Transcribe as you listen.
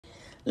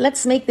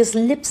Let's make this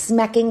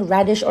lip-smacking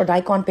radish or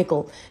daikon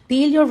pickle.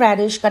 Peel your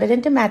radish, cut it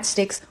into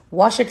matchsticks,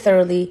 wash it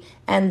thoroughly,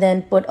 and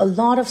then put a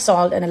lot of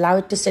salt and allow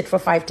it to sit for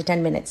 5 to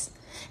 10 minutes.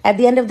 At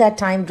the end of that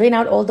time, drain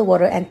out all the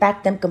water and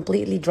pat them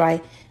completely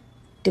dry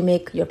to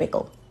make your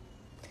pickle.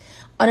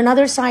 On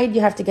another side,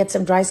 you have to get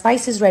some dry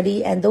spices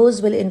ready, and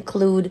those will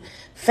include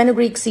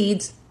fenugreek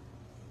seeds,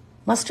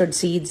 mustard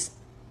seeds,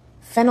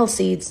 fennel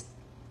seeds,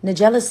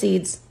 nigella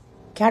seeds,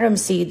 carom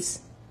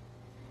seeds,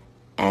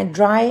 and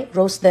dry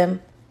roast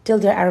them till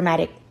they're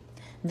aromatic.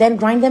 Then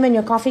grind them in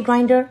your coffee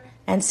grinder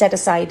and set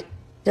aside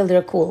till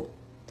they're cool.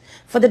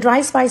 For the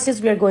dry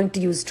spices, we are going to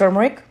use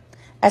turmeric,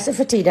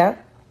 asafoetida,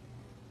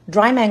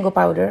 dry mango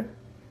powder,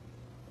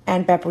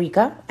 and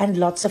paprika, and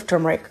lots of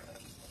turmeric.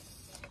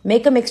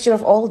 Make a mixture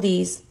of all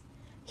these,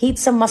 heat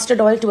some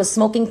mustard oil to a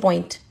smoking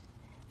point,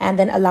 and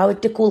then allow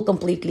it to cool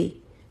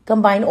completely.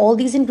 Combine all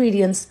these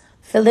ingredients,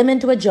 fill them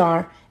into a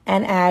jar,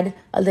 and add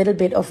a little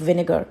bit of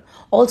vinegar.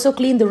 Also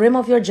clean the rim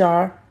of your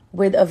jar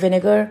with a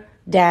vinegar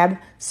dab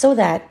so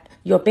that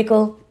your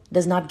pickle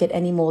does not get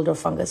any mold or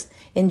fungus.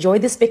 Enjoy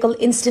this pickle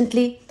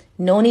instantly.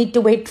 No need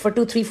to wait for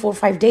 2, 3, 4,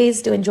 5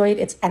 days to enjoy it.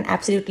 It's an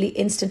absolutely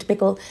instant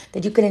pickle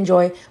that you can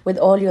enjoy with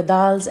all your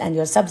dals and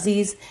your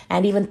sabzis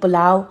and even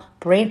pulao,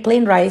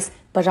 plain rice,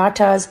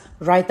 parathas,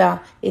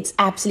 raita. It's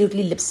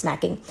absolutely lip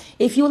smacking.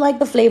 If you like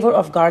the flavor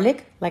of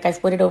garlic, like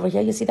I've put it over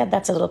here, you see that?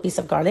 That's a little piece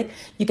of garlic.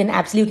 You can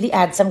absolutely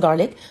add some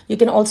garlic. You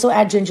can also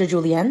add ginger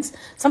juliennes.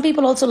 Some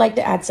people also like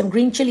to add some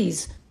green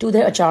chilies to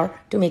their achar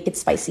to make it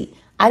spicy.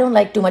 I don't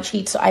like too much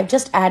heat, so I've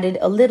just added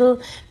a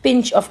little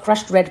pinch of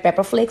crushed red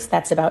pepper flakes.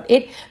 That's about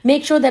it.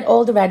 Make sure that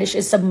all the radish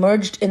is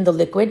submerged in the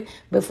liquid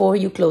before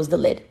you close the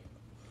lid.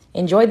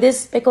 Enjoy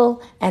this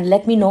pickle and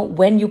let me know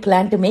when you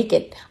plan to make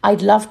it.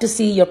 I'd love to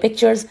see your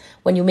pictures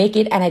when you make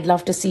it, and I'd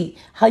love to see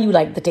how you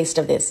like the taste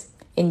of this.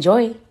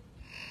 Enjoy!